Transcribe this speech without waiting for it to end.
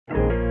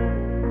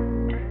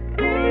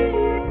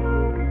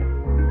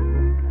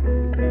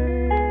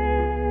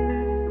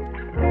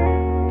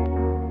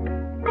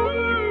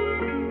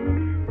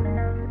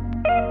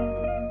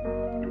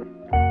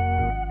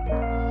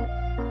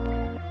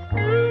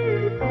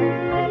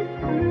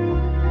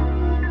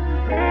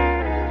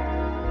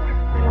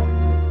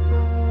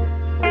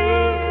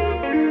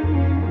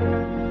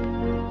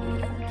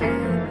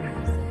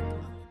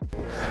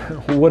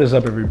What is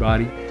up,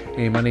 everybody?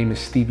 Hey, my name is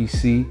Stevie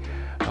C.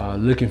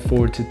 Looking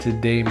forward to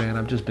today, man.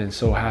 I've just been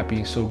so happy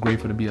and so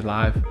grateful to be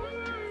alive.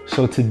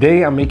 So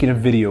today I'm making a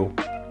video.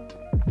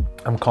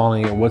 I'm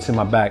calling it "What's in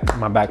my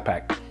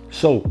backpack."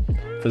 So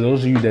for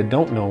those of you that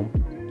don't know,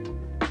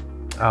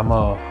 I'm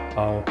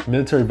a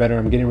military veteran.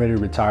 I'm getting ready to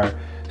retire.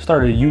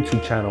 Started a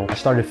YouTube channel. I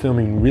started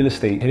filming real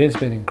estate, and it's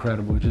been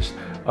incredible. Just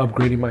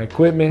upgrading my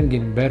equipment,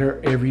 getting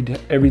better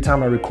every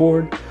time I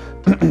record.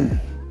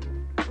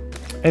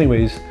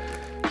 Anyways,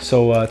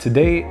 so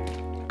today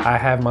I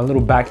have my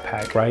little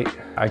backpack, right?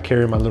 I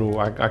carry my little,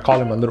 I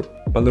call it my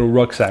little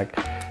rucksack.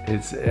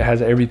 It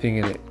has everything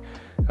in it.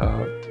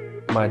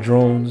 My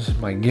drones,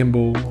 my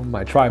gimbal,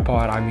 my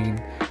tripod. I mean,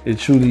 it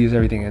truly is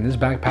everything. And this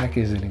backpack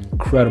is an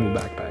incredible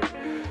backpack.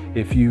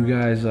 If you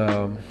guys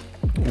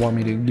want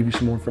me to give you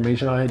some more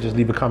information on it, just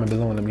leave a comment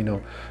below and let me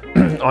know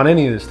on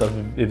any of this stuff.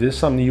 If there's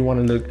something you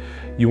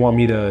want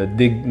me to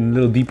dig a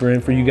little deeper in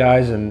for you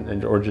guys,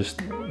 or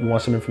just you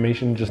want some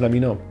information, just let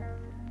me know.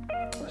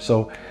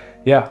 So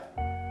yeah,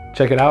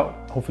 check it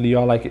out. Hopefully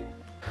y'all like it.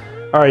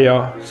 All right,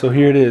 y'all, so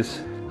here it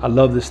is. I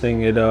love this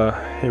thing. It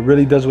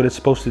really does what it's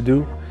supposed to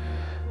do.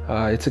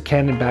 It's a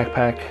Canon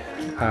backpack.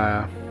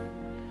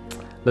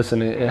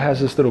 Listen, it has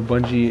this little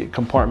bungee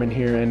compartment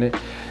here, and it,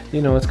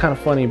 you know, it's kind of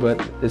funny,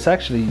 but it's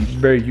actually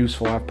very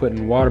useful. I've put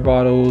in water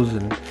bottles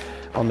and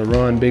on the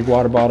run, big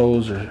water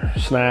bottles or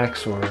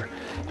snacks, or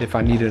if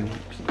I needed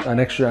I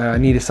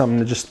needed something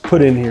to just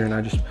put in here, and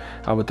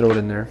I would throw it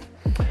in there.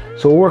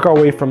 So we'll work our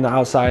way from the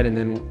outside and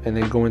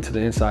then go into the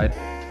inside.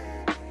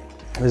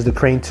 This is the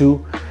Crane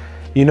 2.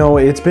 You know,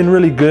 it's been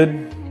really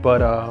good,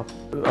 but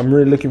I'm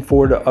really looking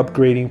forward to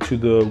upgrading to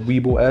the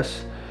Weeble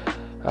S.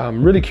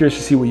 I'm really curious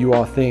to see what you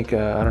all think.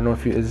 I don't know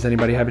if does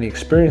anybody have any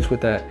experience with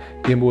that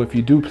gimbal. If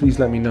you do, please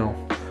let me know.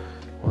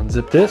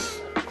 Unzip this.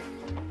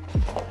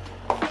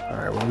 All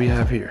right, what do we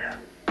have here?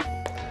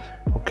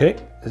 Okay,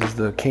 this is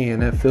the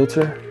KNF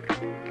filter.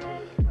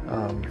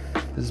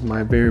 This is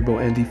my variable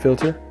ND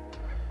filter.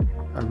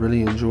 I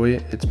really enjoy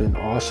it. It's been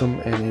awesome,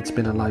 and it's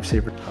been a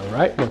lifesaver. All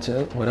right,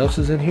 what else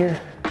is in here?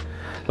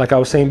 Like I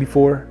was saying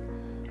before,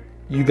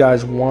 you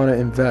guys want to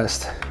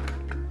invest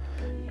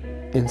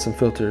in some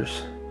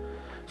filters.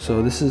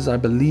 So this is, I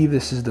believe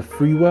this is the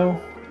Freewell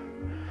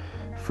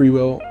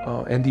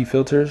ND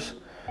filters,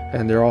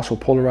 and they're also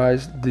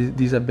polarized.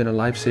 These have been a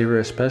lifesaver,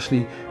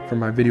 especially for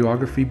my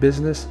videography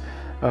business.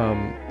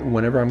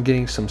 Whenever I'm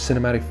getting some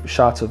cinematic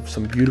shots of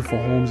some beautiful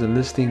homes and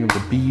listing of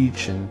the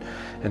beach and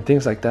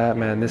things like that,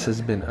 man, this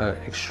has been an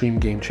extreme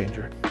game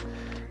changer.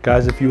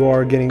 Guys, if you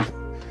are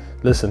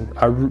listen,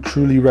 I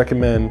truly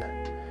recommend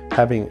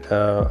having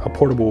a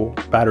portable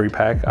battery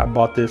pack. I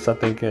bought this, I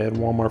think, at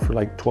Walmart for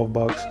like 12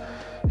 bucks.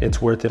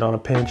 It's worth it on a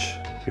pinch.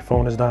 Your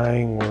phone is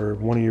dying, or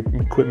one of your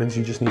equipments,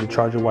 you just need to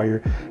charge it while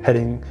you're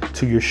heading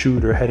to your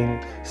shoot or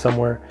heading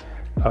somewhere.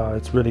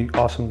 It's really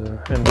awesome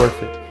and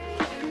worth it.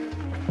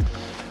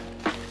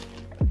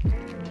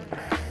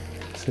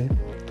 See,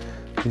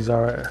 these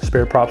are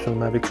spare props from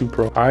the Mavic 2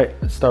 Pro. All right,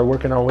 let's start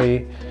working our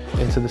way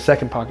into the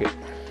second pocket.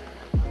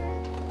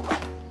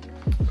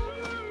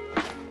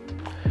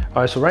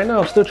 All right, so right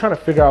now I'm still trying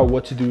to figure out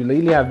what to do.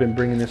 Lately, I've been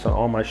bringing this on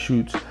all my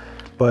shoots,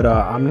 but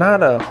I'm not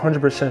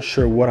 100%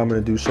 sure what I'm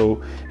gonna do.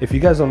 So if you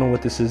guys don't know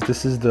what this is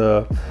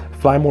the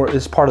Flymore.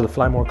 It's part of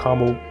the Flymore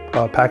combo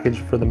package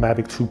for the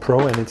Mavic 2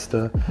 Pro, and it's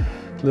the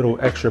little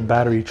extra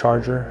battery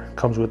charger.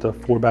 Comes with a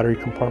 4 battery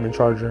compartment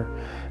charger,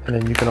 and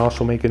then you can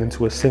also make it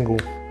into a single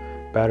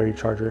battery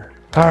charger.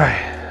 All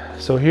right,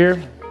 so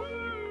here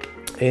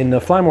in the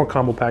Flymore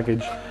combo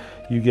package,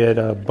 you get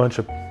a bunch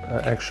of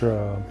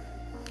extra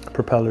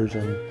propellers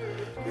and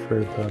for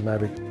the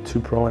Mavic 2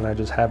 Pro, and I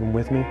just have them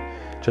with me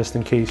just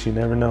in case. You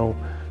never know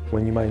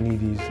when you might need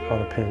these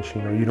on a pinch.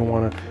 You know, you don't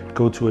want to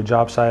go to a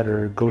job site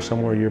or go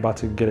somewhere you're about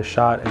to get a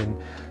shot and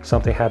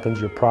something happens,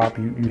 your prop,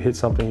 you hit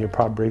something, your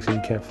prop breaks and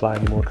you can't fly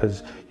anymore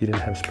because you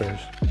didn't have spares.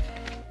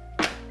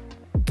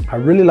 I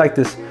really like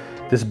this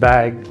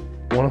bag.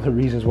 One of the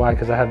reasons why,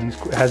 because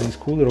it has these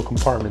cool little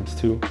compartments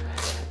too,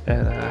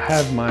 and I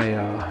have my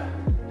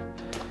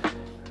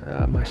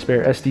my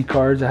spare SD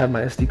cards. I have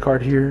my SD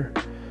card here,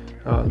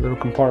 little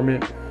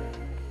compartment.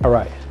 All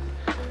right,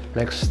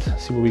 next,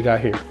 see what we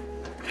got here.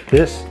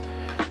 This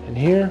in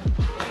here.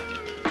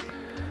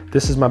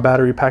 This is my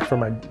battery pack for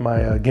my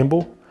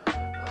gimbal.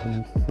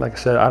 Like I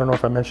said, I don't know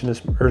if I mentioned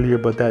this earlier,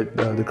 but that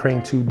the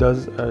Crane 2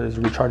 is a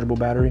rechargeable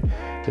battery.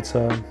 It's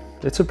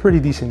a pretty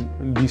decent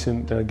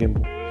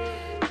gimbal.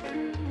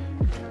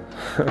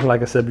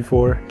 Like I said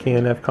before,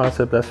 KNF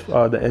concept. That's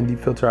the ND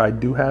filter I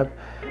do have,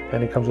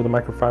 and it comes with a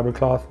microfiber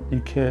cloth.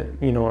 You can't,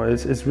 you know,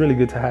 it's really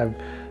good to have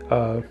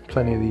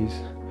plenty of these.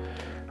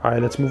 All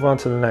right, let's move on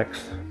to the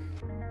next.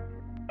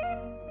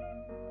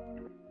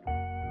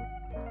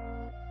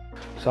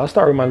 So I'll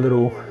start with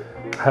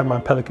I have my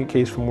Pelican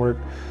case from work.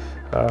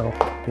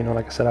 You know,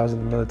 like I said, I was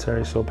in the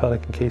military, so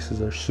Pelican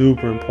cases are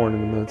super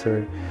important in the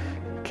military.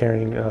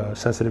 Carrying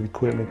sensitive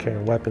equipment,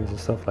 carrying weapons and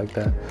stuff like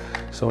that.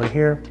 So in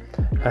here,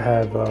 I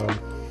have,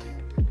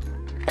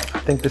 I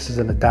think this is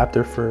an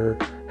adapter for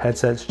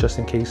headsets just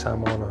in case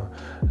I'm on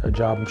a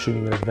job, I'm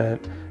shooting an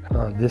event.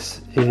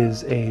 This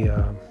is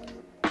a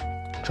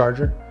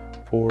charger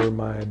for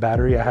my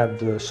battery. I have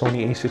the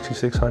Sony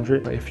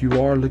a6600. If you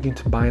are looking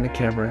to buy in a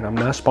camera, and I'm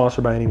not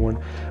sponsored by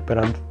anyone, but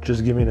I'm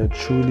just giving a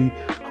truly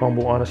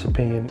humble, honest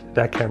opinion,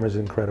 that camera is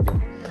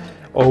incredible.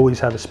 Always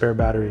have a spare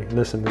battery.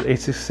 Listen, the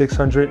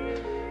a6600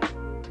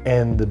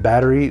 and the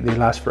battery, they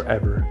last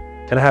forever.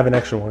 And I have an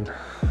extra one.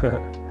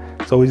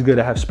 It's always good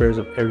to have spares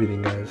of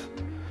everything, guys.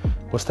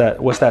 What's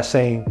that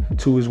saying?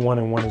 2 is 1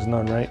 and 1 is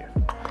none, right?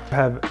 I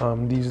have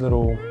these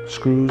little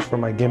screws for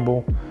my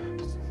gimbal.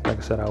 Like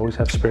I said, I always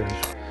have spares.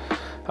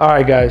 All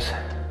right, guys,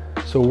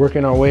 so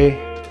working our way.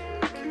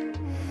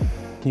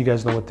 You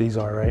guys know what these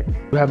are, right?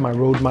 I have my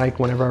Rode mic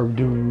whenever I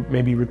do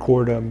maybe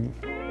record on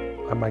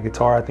my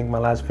guitar. I think my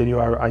last video,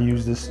 I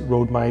use this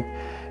Rode mic,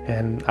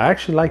 and I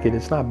actually like it.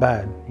 It's not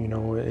bad, you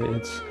know.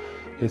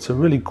 It's a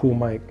really cool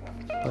mic.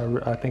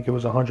 I think it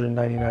was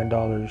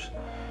 $199,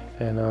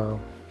 and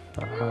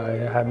I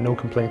have no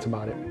complaints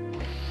about it.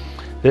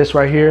 This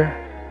right here,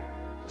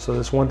 so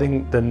that's one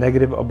thing, the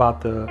negative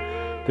about the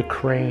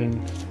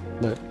crane.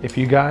 Look,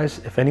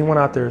 if anyone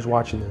out there is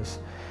watching this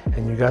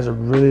and you guys are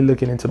really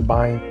looking into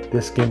buying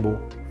this gimbal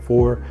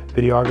for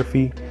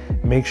videography,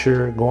 make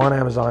sure go on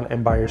Amazon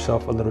and buy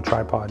yourself a little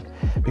tripod,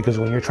 because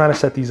when you're trying to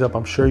set these up,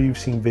 I'm sure you've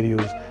seen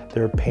videos,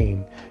 they're a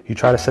pain. You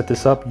try to set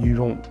this up, you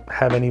don't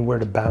have anywhere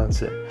to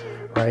balance it,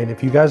 right? And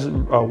if you guys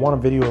want a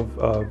video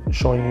of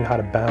showing you how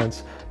to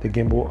balance the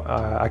gimbal,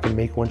 I can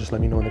make one. Just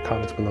let me know in the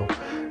comments below.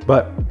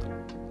 But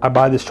I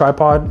buy this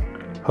tripod,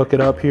 hook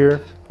it up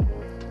here,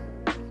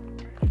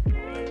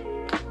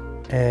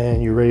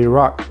 and you're ready to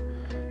rock.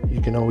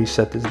 You can always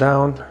set this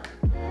down,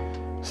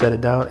 set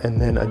it down, and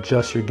then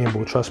adjust your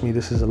gimbal. Trust me,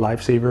 this is a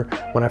lifesaver.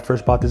 When I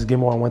first bought this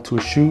gimbal, I went to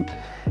a shoot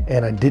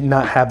and I did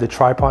not have the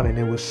tripod, and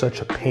it was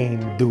such a pain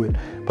to do it.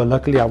 But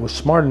luckily I was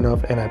smart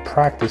enough and I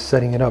practiced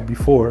setting it up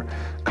before,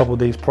 a couple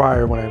days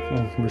prior when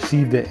I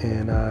received it,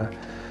 and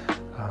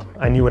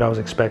I knew what I was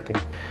expecting.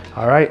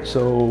 All right,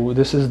 so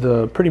this is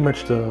pretty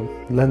much the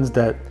lens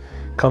that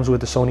comes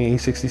with the Sony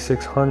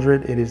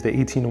a6600. It is the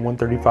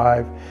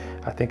 18-135.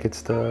 I think it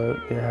has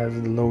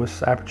the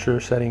lowest aperture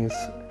setting is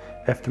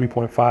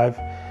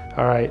f3.5.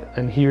 All right,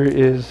 and here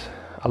is,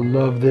 I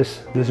love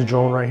this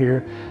drone right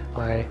here,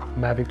 my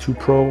Mavic 2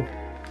 Pro.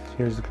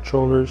 Here's the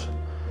controllers.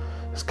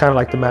 It's kind of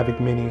like the Mavic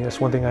Mini. That's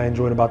one thing I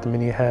enjoyed about the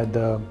Mini. It had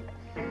the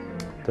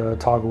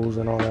toggles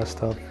and all that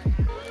stuff.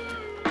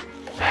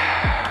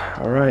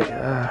 All right,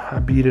 I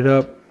beat it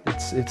up.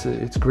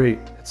 It's great.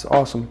 It's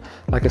awesome.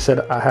 Like I said,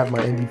 I have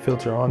my ND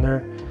filter on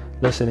there.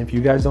 Listen, if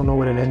you guys don't know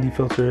what an ND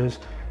filter is,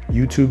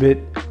 YouTube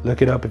it,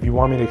 look it up. If you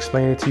want me to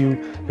explain it to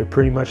you, they're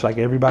pretty much like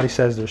everybody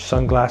says. There's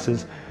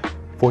sunglasses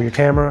for your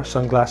camera,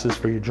 sunglasses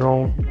for your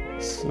drone.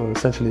 So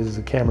essentially, this is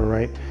a camera,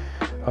 right?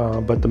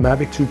 But the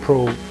Mavic 2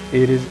 Pro,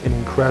 it is an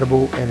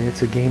incredible, and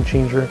it's a game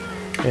changer.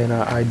 And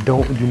I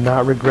do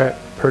not regret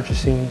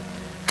purchasing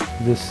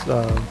this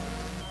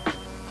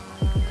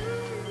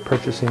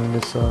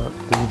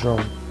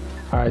drone.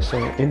 All right,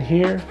 so in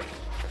here,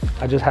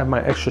 I just have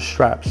my extra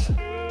straps,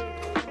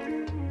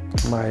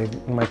 my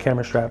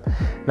camera strap.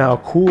 Now, a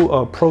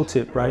cool pro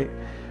tip, right?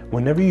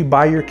 Whenever you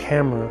buy your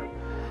camera,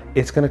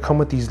 it's gonna come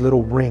with these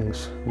little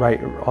rings,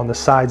 right, on the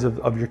sides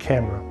of your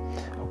camera,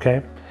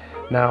 okay?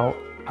 Now,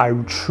 I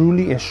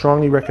truly and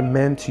strongly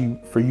recommend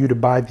for you to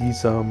buy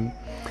these.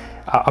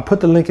 I'll put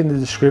the link in the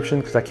description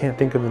because I can't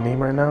think of the name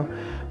right now.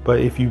 But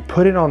if you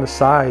put it on the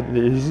side,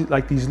 there's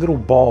like these little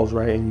balls,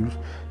 right? And you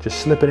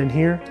just slip it in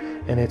here,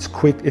 and it's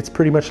quick. It's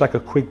pretty much like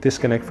a quick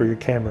disconnect for your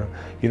camera.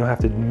 You don't have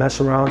to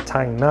mess around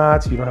tying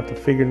knots. You don't have to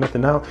figure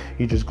nothing out.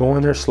 You just go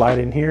in there, slide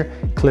it in here,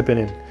 clip it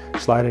in.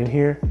 Slide it in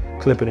here,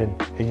 clip it in,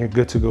 and you're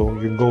good to go.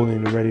 You're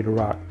golden, you're ready to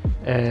rock.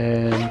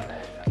 And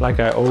like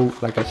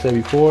I said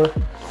before,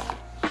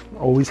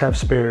 always have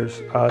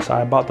spares. So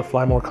I bought the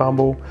Fly More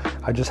combo.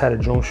 I just had a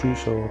drone shoot,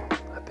 so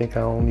I think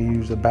I only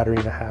used a battery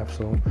and a half.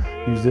 So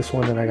use this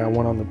one, and I got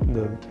one on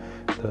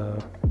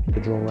the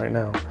drone right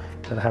now.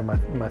 And I have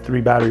my 3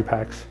 battery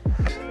packs.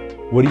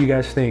 What do you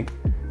guys think?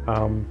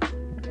 Do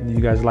you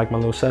guys like my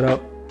little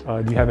setup?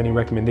 Do you have any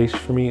recommendations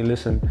for me?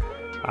 Listen,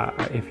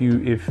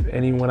 if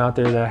anyone out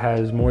there that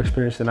has more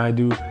experience than I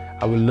do,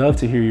 I would love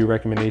to hear your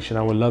recommendation.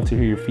 I would love to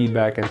hear your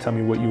feedback and tell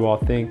me what you all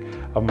think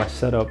of my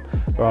setup.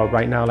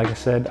 Right now, like I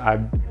said,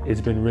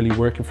 it's been really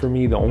working for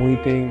me. My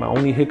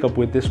only hiccup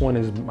with this one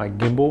is my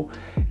gimbal.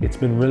 It's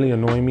been really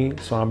annoying me.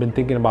 So I've been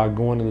thinking about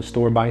going to the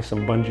store, buying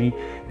some bungee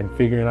and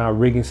figuring out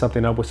rigging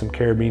something up with some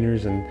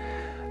carabiners, and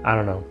I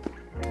don't know.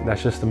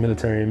 That's just the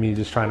military in me,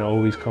 just trying to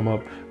always come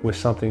up with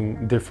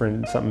something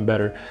different, something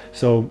better.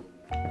 So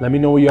let me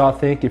know what y'all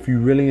think. If you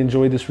really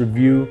enjoyed this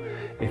review,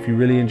 if you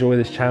really enjoy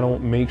this channel,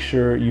 make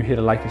sure you hit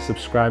a like and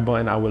subscribe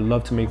button. I would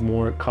love to make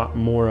more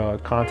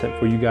content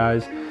for you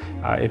guys.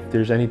 If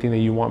there's anything that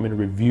you want me to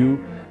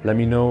review, let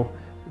me know.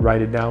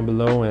 Write it down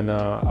below, and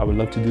I would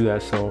love to do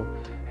that. So,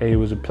 hey, it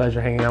was a pleasure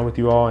hanging out with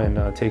you all,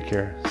 and take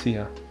care. See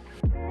ya.